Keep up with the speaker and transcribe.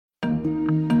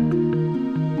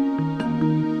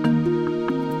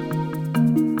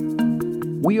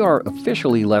We are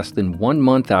officially less than 1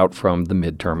 month out from the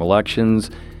midterm elections,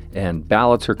 and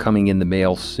ballots are coming in the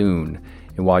mail soon.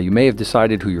 And while you may have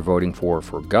decided who you're voting for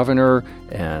governor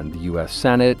and the U.S.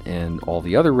 Senate and all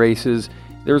the other races,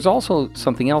 there's also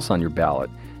something else on your ballot.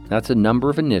 That's a number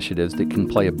of initiatives that can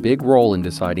play a big role in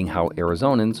deciding how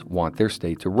Arizonans want their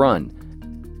state to run.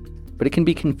 But it can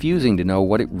be confusing to know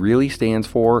what it really stands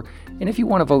for and if you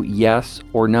want to vote yes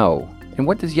or no. And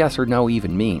what does yes or no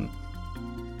even mean?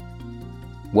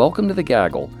 Welcome to The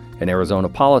Gaggle, an Arizona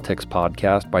politics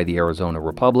podcast by the Arizona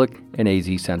Republic and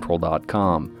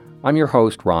azcentral.com. I'm your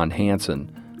host, Ron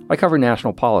Hansen. I cover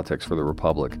national politics for the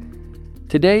Republic.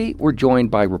 Today, we're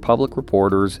joined by Republic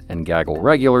reporters and Gaggle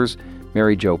regulars,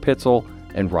 Mary Jo Pitzel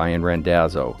and Ryan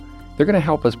Randazzo. They're going to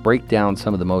help us break down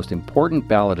some of the most important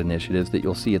ballot initiatives that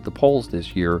you'll see at the polls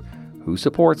this year, who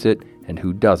supports it and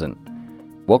who doesn't.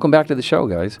 Welcome back to the show,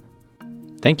 guys.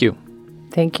 Thank you.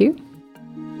 Thank you.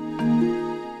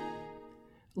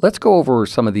 Let's go over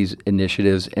some of these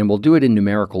initiatives, and we'll do it in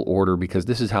numerical order because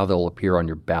this is how they'll appear on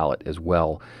your ballot as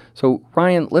well. So,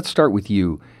 Ryan, let's start with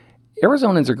you.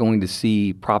 Arizonans are going to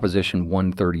see Proposition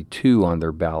 132 on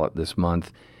their ballot this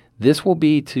month. This will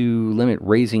be to limit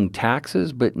raising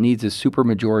taxes, but needs a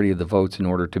supermajority of the votes in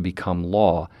order to become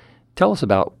law. Tell us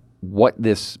about what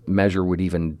this measure would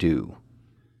even do.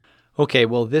 Okay,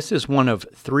 well, this is one of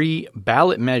 3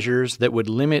 ballot measures that would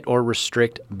limit or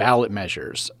restrict ballot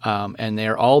measures, and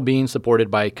they're all being supported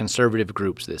by conservative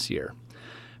groups this year.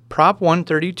 Prop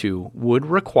 132 would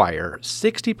require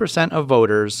 60% of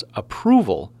voters'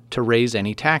 approval to raise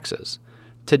any taxes.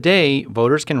 Today,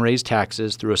 voters can raise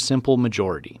taxes through a simple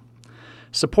majority.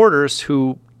 Supporters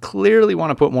who clearly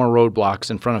want to put more roadblocks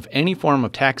in front of any form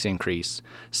of tax increase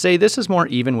say this is more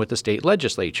even with the state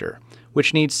legislature,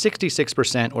 which needs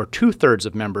 66% or 2/3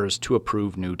 of members to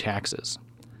approve new taxes.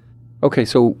 Okay,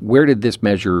 so where did this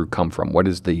measure come from? What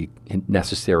is the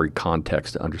necessary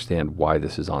context to understand why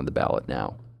this is on the ballot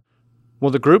now?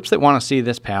 Well, the groups that want to see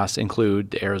this pass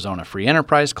include the Arizona Free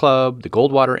Enterprise Club, the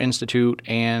Goldwater Institute,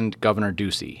 and Governor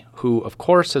Ducey, who, of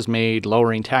course, has made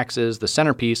lowering taxes the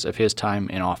centerpiece of his time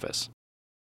in office.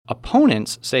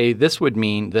 Opponents say this would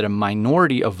mean that a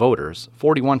minority of voters,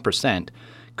 41%,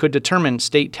 could determine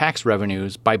state tax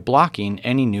revenues by blocking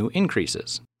any new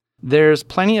increases. There's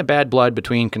plenty of bad blood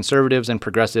between conservatives and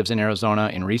progressives in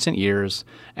Arizona in recent years,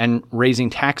 and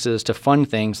raising taxes to fund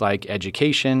things like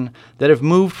education that have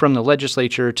moved from the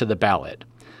legislature to the ballot.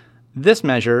 This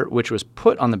measure, which was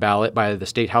put on the ballot by the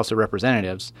State House of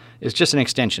Representatives, is just an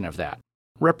extension of that.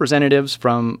 Representatives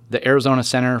from the Arizona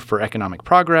Center for Economic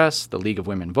Progress, the League of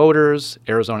Women Voters,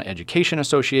 Arizona Education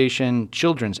Association,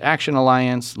 Children's Action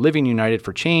Alliance, Living United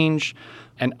for Change,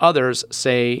 and others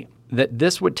say that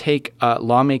this would take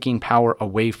lawmaking power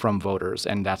away from voters,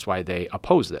 and that's why they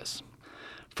oppose this.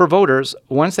 For voters,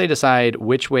 once they decide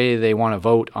which way they want to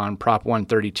vote on Prop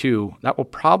 132, that will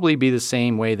probably be the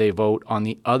same way they vote on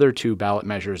the other 2 ballot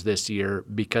measures this year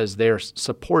because they're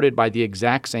supported by the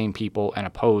exact same people and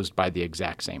opposed by the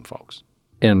exact same folks.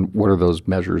 And what are those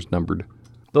measures numbered?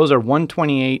 Those are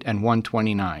 128 and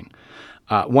 129.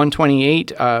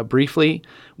 128, briefly,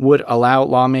 would allow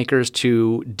lawmakers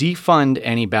to defund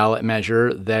any ballot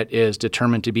measure that is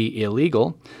determined to be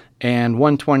illegal. And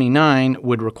 129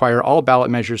 would require all ballot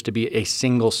measures to be a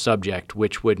single subject,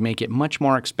 which would make it much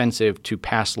more expensive to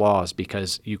pass laws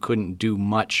because you couldn't do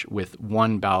much with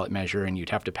one ballot measure and you'd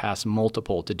have to pass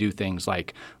multiple to do things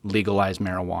like legalize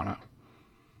marijuana.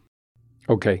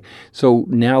 Okay, so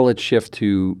now let's shift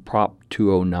to Prop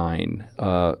 209.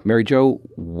 Mary Jo,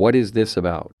 what is this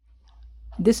about?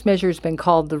 This measure has been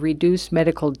called the Reduced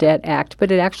Medical Debt Act,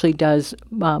 but it actually does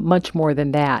much more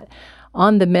than that.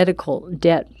 On the medical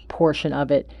debt portion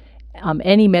of it,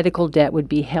 any medical debt would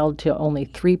be held to only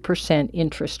 3%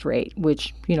 interest rate,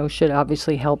 which should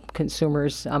obviously help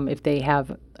consumers if they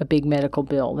have a big medical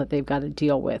bill that they've got to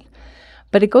deal with.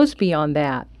 But it goes beyond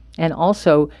that and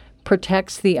also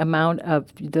protects the amount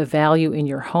of the value in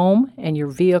your home and your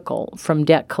vehicle from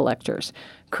debt collectors.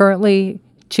 Currently,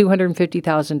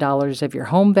 $250,000 of your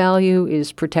home value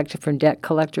is protected from debt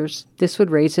collectors. This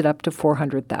would raise it up to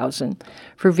 $400,000.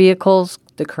 For vehicles,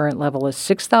 the current level is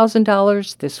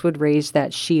 $6,000. This would raise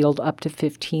that shield up to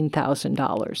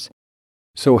 $15,000.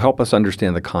 So help us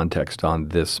understand the context on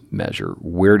this measure.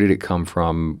 Where did it come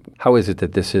from? How is it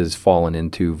that this has fallen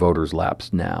into voters'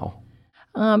 laps now?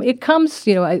 It comes,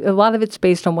 a lot of it's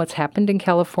based on what's happened in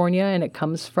California, and it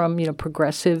comes from,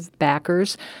 progressive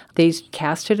backers. They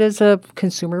cast it as a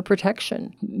consumer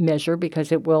protection measure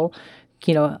because it will,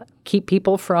 keep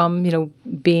people from,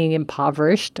 being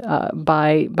impoverished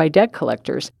by debt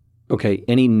collectors. Okay,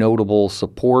 any notable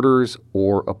supporters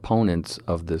or opponents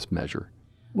of this measure?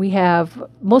 We have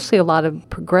mostly a lot of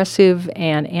progressive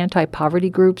and anti-poverty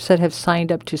groups that have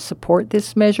signed up to support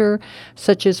this measure,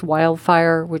 such as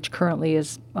Wildfire, which currently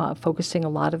is focusing a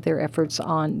lot of their efforts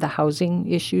on the housing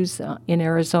issues in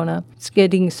Arizona. It's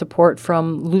getting support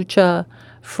from Lucha,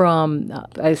 from,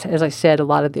 as I said, a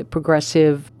lot of the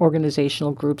progressive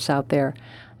organizational groups out there.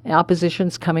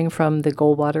 Opposition's coming from the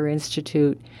Goldwater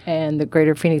Institute and the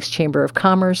Greater Phoenix Chamber of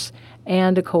Commerce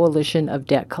and a coalition of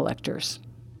debt collectors.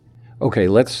 Okay,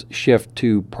 let's shift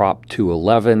to Prop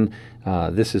 211.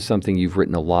 This is something you've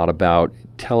written a lot about.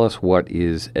 Tell us what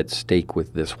is at stake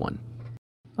with this one.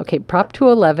 Okay, Prop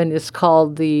 211 is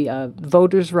called the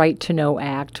Voters' Right to Know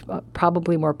Act,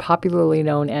 probably more popularly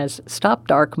known as Stop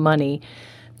Dark Money.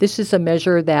 This is a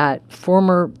measure that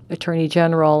former Attorney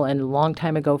General and a long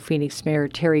time ago Phoenix Mayor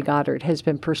Terry Goddard has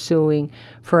been pursuing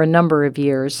for a number of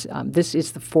years. This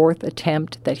is the fourth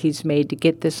attempt that he's made to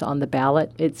get this on the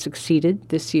ballot. It succeeded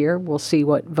this year. We'll see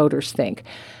what voters think.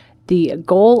 The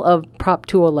goal of Prop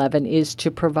 211 is to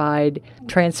provide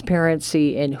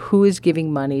transparency in who is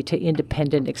giving money to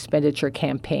independent expenditure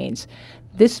campaigns.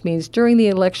 This means during the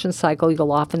election cycle,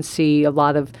 you'll often see a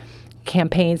lot of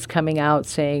campaigns coming out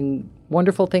saying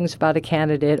wonderful things about a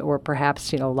candidate or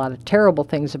perhaps, a lot of terrible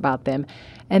things about them.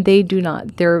 And they do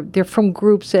not. They're from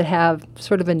groups that have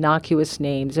sort of innocuous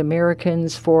names.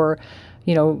 Americans for,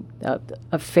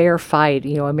 a fair fight,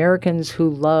 Americans who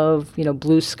love,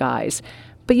 blue skies.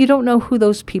 But you don't know who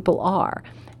those people are.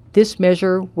 This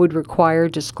measure would require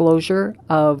disclosure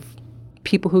of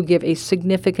people who give a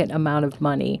significant amount of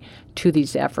money to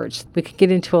these efforts. We could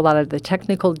get into a lot of the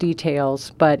technical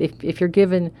details, but if you're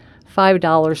given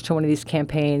 $5 to one of these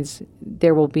campaigns,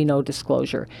 there will be no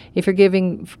disclosure. If you're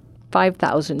giving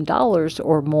 $5,000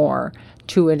 or more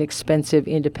to an expensive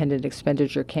independent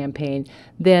expenditure campaign,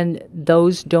 then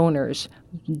those donors,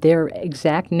 their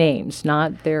exact names,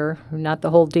 not the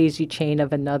whole daisy chain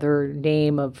of another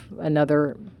name of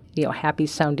another, happy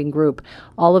sounding group,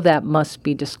 all of that must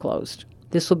be disclosed.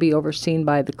 This will be overseen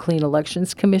by the Clean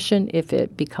Elections Commission if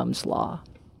it becomes law.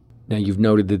 Now, you've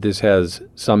noted that this has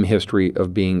some history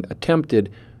of being attempted.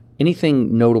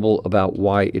 Anything notable about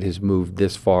why it has moved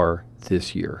this far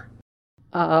this year?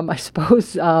 I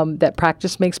suppose that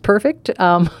practice makes perfect.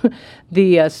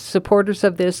 The supporters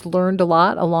of this learned a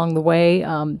lot along the way.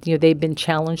 They've been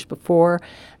challenged before.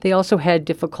 They also had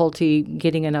difficulty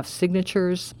getting enough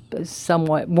signatures.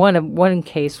 Somewhat. One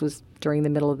case was during the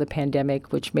middle of the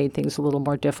pandemic, which made things a little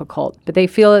more difficult. But they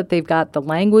feel that they've got the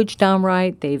language down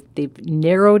right. They've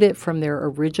narrowed it from their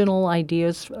original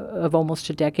ideas of almost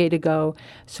a decade ago.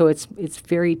 So it's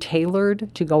very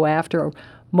tailored to go after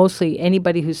mostly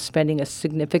anybody who's spending a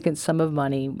significant sum of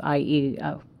money, i.e.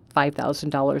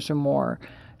 $5,000 or more,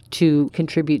 to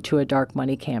contribute to a dark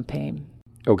money campaign.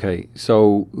 Okay,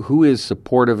 so who is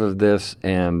supportive of this,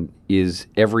 and is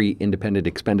every independent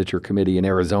expenditure committee in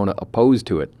Arizona opposed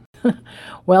to it?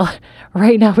 Well,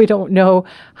 right now we don't know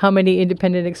how many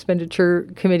independent expenditure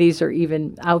committees are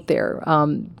even out there.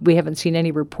 We haven't seen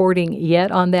any reporting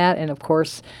yet on that. And of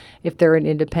course, if they're an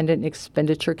independent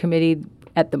expenditure committee,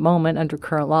 at the moment, under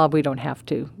current law, we don't have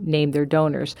to name their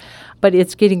donors. But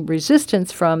it's getting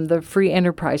resistance from the Free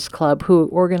Enterprise Club, who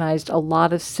organized a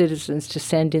lot of citizens to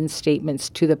send in statements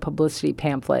to the publicity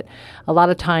pamphlet. A lot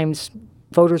of times,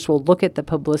 voters will look at the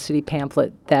publicity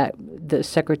pamphlet that the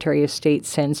Secretary of State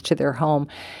sends to their home,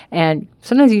 and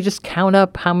sometimes you just count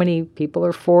up how many people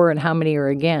are for and how many are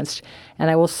against. And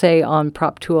I will say on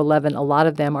Prop 211, a lot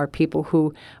of them are people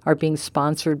who are being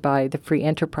sponsored by the Free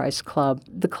Enterprise Club.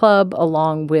 The club,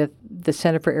 along with the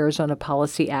Center for Arizona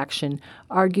Policy Action,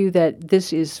 argue that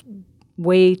this is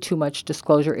way too much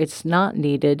disclosure. It's not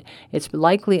needed. It's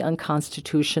likely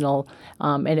unconstitutional,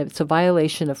 and it's a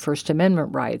violation of First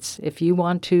Amendment rights. If you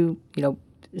want to,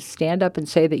 stand up and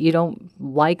say that you don't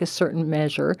like a certain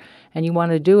measure and you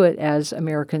want to do it as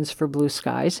Americans for Blue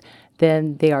Skies,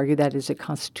 then they argue that is a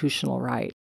constitutional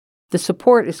right. The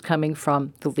support is coming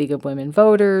from the League of Women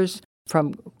Voters,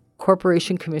 from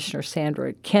Corporation Commissioner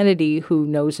Sandra Kennedy, who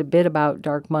knows a bit about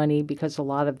dark money because a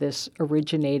lot of this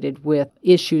originated with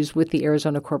issues with the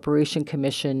Arizona Corporation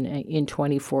Commission in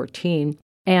 2014.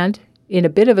 And in a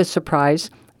bit of a surprise,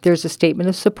 there's a statement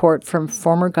of support from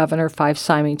former Governor Fife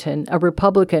Symington, a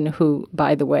Republican who,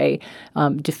 by the way,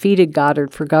 defeated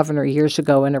Goddard for governor years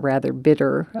ago in a rather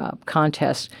bitter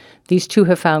contest. These two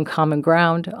have found common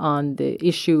ground on the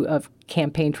issue of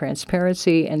campaign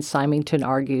transparency, and Symington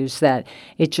argues that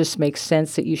it just makes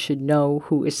sense that you should know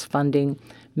who is funding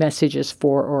messages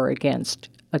for or against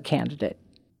a candidate.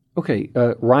 Okay,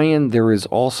 Ryan, there is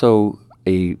also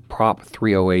a Prop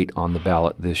 308 on the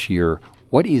ballot this year.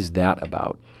 What is that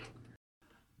about?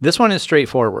 This one is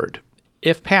straightforward.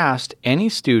 If passed, any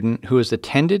student who has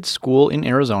attended school in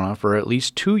Arizona for at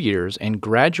least 2 years and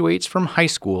graduates from high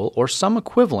school or some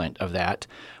equivalent of that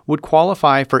would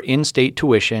qualify for in-state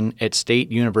tuition at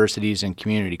state universities and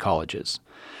community colleges.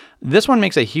 This one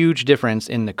makes a huge difference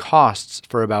in the costs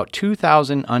for about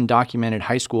 2,000 undocumented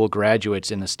high school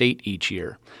graduates in the state each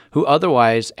year, who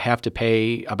otherwise have to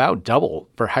pay about double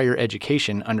for higher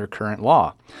education under current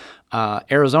law.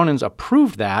 Arizonans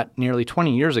approved that nearly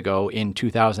 20 years ago in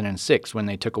 2006 when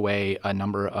they took away a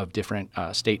number of different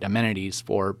state amenities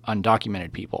for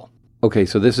undocumented people. Okay,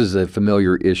 so this is a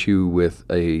familiar issue with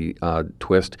a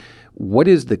twist. What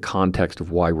is the context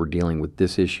of why we're dealing with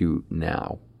this issue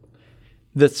now?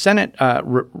 The Senate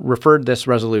referred this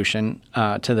resolution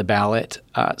to the ballot.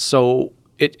 So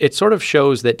it sort of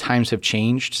shows that times have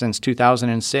changed since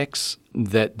 2006,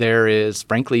 that there is,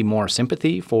 frankly, more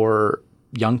sympathy for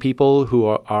young people who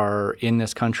are in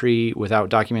this country without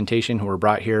documentation, who were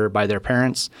brought here by their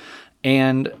parents,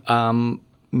 and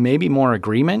maybe more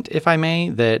agreement, if I may,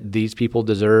 that these people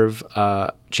deserve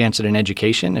a chance at an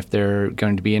education if they're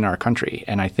going to be in our country.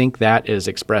 And I think that is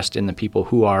expressed in the people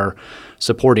who are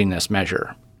supporting this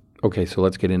measure. Okay, so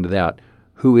let's get into that.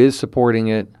 Who is supporting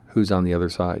it? Who's on the other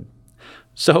side?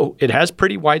 So it has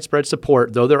pretty widespread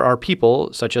support, though there are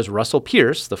people such as Russell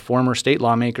Pierce, the former state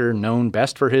lawmaker known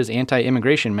best for his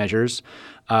anti-immigration measures,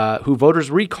 who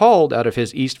voters recalled out of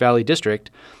his East Valley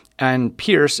district. And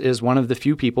Pierce is one of the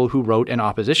few people who wrote an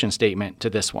opposition statement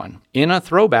to this one. In a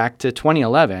throwback to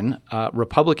 2011,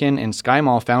 Republican and Sky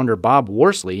Mall founder Bob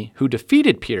Worsley, who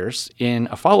defeated Pierce in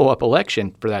a follow-up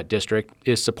election for that district,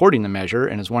 is supporting the measure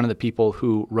and is one of the people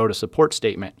who wrote a support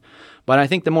statement. But I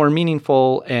think the more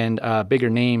meaningful and bigger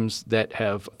names that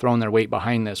have thrown their weight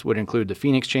behind this would include the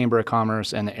Phoenix Chamber of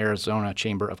Commerce and the Arizona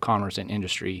Chamber of Commerce and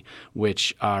Industry,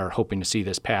 which are hoping to see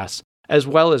this pass, as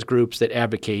well as groups that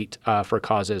advocate for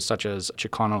causes such as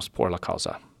Chicanos por la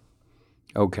Causa.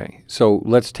 Okay, so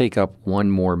let's take up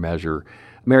one more measure.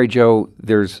 Mary Jo,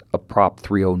 there's a Prop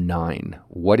 309.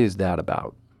 What is that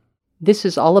about? This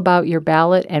is all about your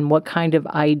ballot and what kind of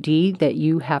ID that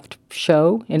you have to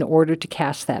show in order to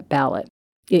cast that ballot.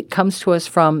 It comes to us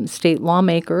from state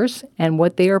lawmakers, and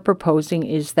what they are proposing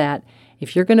is that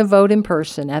if you're going to vote in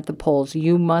person at the polls,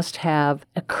 you must have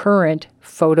a current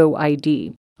photo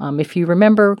ID. If you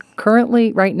remember,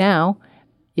 currently, right now,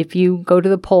 if you go to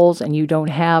the polls and you don't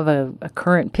have a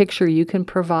current picture, you can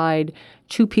provide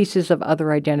 2 pieces of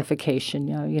other identification,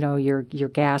 your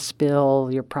gas bill,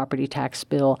 your property tax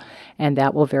bill, and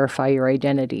that will verify your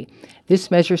identity. This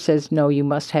measure says, no, you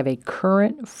must have a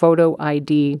current photo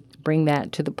ID, bring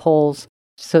that to the polls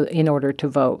in order to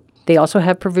vote. They also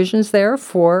have provisions there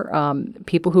for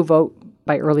people who vote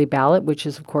by early ballot, which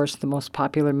is, of course, the most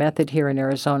popular method here in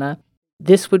Arizona.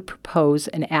 This would propose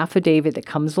an affidavit that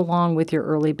comes along with your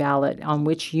early ballot on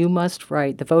which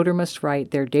the voter must write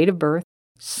their date of birth,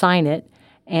 sign it,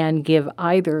 and give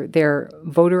either their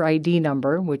voter ID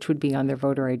number, which would be on their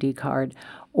voter ID card,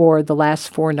 or the last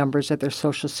 4 numbers of their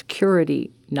Social Security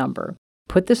number.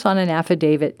 Put this on an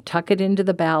affidavit, tuck it into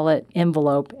the ballot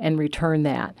envelope, and return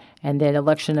that. And then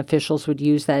election officials would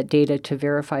use that data to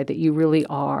verify that you really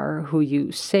are who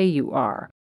you say you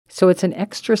are. So it's an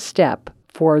extra step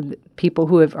for people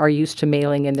who are used to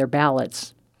mailing in their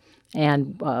ballots.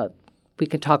 And we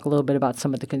can talk a little bit about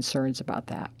some of the concerns about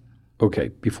that. Okay,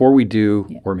 before we do,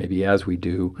 or maybe as we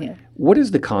do, what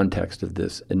is the context of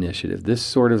this initiative? This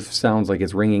sort of sounds like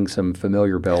it's ringing some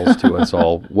familiar bells to us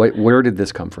all. Where did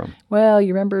this come from? Well,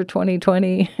 you remember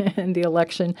 2020 and the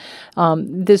election.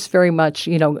 This very much,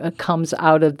 comes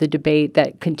out of the debate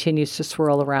that continues to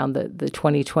swirl around the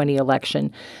 2020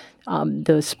 election.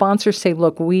 The sponsors say,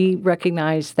 look, we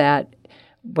recognize that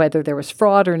whether there was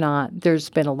fraud or not, there's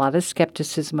been a lot of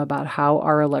skepticism about how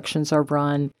our elections are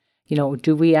run.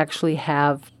 Do we actually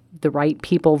have the right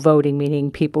people voting, meaning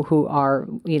people who are,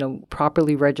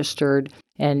 properly registered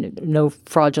and no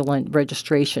fraudulent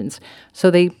registrations? So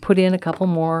they put in a couple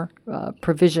more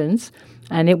provisions,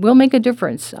 and it will make a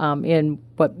difference in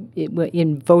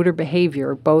voter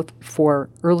behavior, both for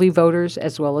early voters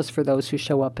as well as for those who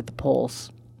show up at the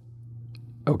polls.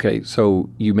 Okay, so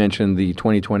you mentioned the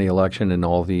 2020 election and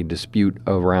all the dispute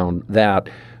around that.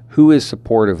 Who is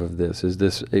supportive of this? Is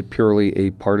this purely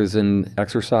a partisan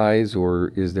exercise,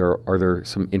 or are there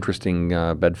some interesting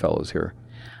bedfellows here?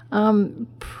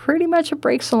 Pretty much it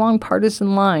breaks along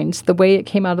partisan lines. The way it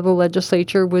came out of the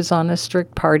legislature was on a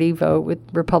strict party vote with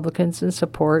Republicans in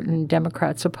support and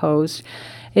Democrats opposed.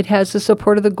 It has the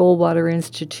support of the Goldwater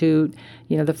Institute,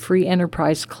 the Free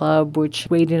Enterprise Club, which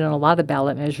weighed in on a lot of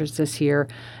ballot measures this year,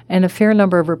 and a fair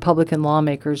number of Republican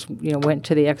lawmakers, went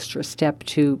to the extra step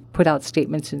to put out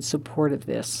statements in support of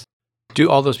this. Do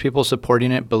all those people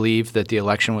supporting it believe that the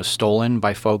election was stolen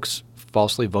by folks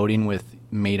falsely voting with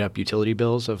made-up utility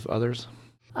bills of others?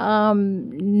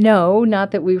 No,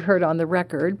 not that we've heard on the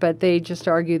record, but they just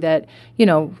argue that,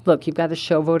 look, you've got to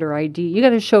show voter ID. You got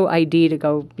to show ID to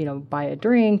go, buy a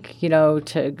drink,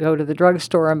 to go to the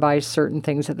drugstore and buy certain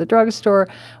things at the drugstore.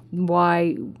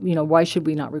 Why should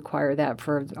we not require that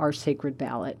for our sacred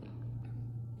ballot?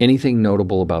 Anything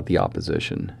notable about the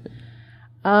opposition?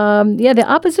 The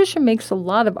opposition makes a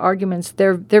lot of arguments.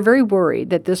 They're very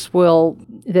worried that this will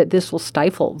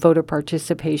stifle voter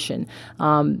participation.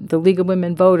 The League of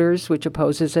Women Voters, which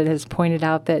opposes it, has pointed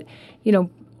out that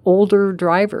older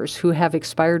drivers who have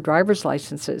expired driver's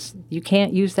licenses, you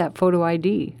can't use that photo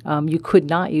ID. You could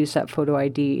not use that photo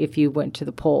ID if you went to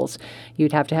the polls.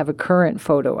 You'd have to have a current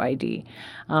photo ID.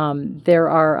 There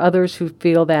are others who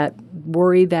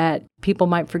worry that people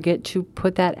might forget to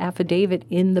put that affidavit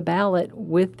in the ballot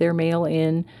with their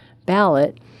mail-in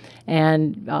ballot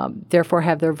and therefore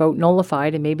have their vote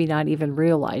nullified and maybe not even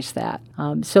realize that.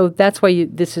 So that's why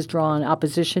this has drawn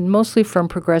opposition, mostly from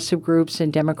progressive groups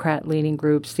and Democrat-leaning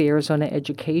groups, the Arizona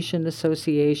Education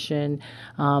Association,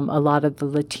 a lot of the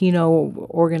Latino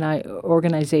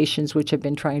organizations which have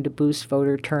been trying to boost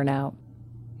voter turnout.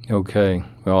 Okay.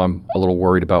 Well, I'm a little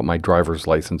worried about my driver's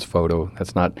license photo.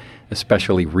 That's not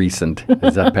especially recent.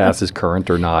 Is that pass is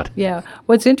current or not? Yeah.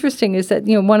 What's interesting is that,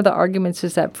 one of the arguments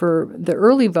is that for the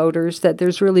early voters that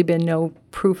there's really been no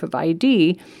proof of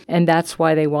ID, and that's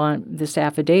why they want this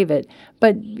affidavit.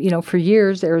 But, for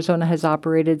years, Arizona has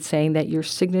operated saying that your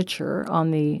signature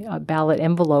on the ballot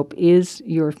envelope is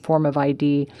your form of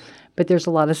ID. But there's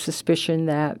a lot of suspicion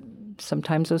that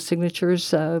sometimes those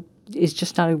signatures is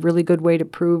just not a really good way to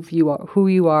prove who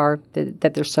you are,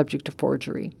 that they're subject to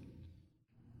forgery.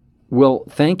 Well,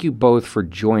 thank you both for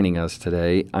joining us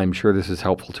today. I'm sure this is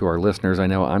helpful to our listeners. I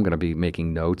know I'm going to be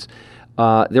making notes.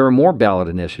 There are more ballot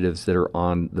initiatives that are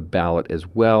on the ballot as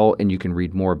well, and you can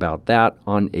read more about that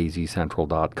on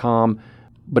azcentral.com.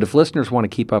 But if listeners want to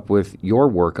keep up with your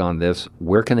work on this,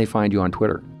 where can they find you on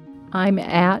Twitter? I'm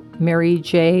at Mary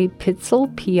J.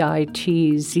 Pitzel,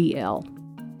 Pitzl.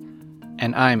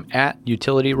 And I'm at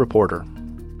Utility Reporter.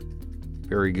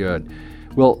 Very good.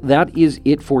 Well, that is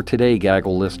it for today,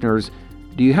 Gaggle listeners.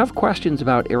 Do you have questions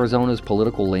about Arizona's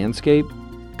political landscape?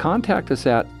 Contact us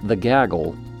at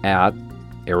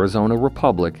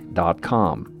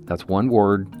thegaggle@arizonarepublic.com. That's one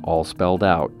word, all spelled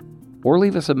out. Or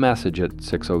leave us a message at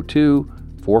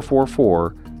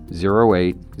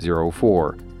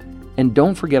 602-444-0804. And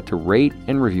don't forget to rate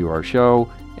and review our show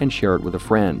and share it with a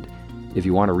friend. If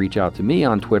you want to reach out to me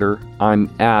on Twitter, I'm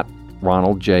at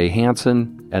Ronald J.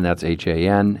 Hansen, and that's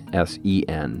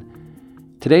Hansen.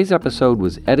 Today's episode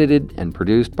was edited and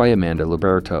produced by Amanda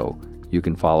Luberto. You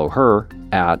can follow her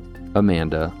at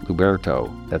Amanda Luberto.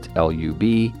 That's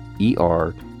Luberto.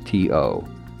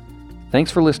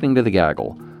 Thanks for listening to The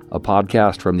Gaggle, a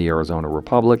podcast from the Arizona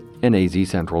Republic and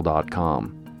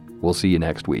azcentral.com. We'll see you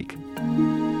next week.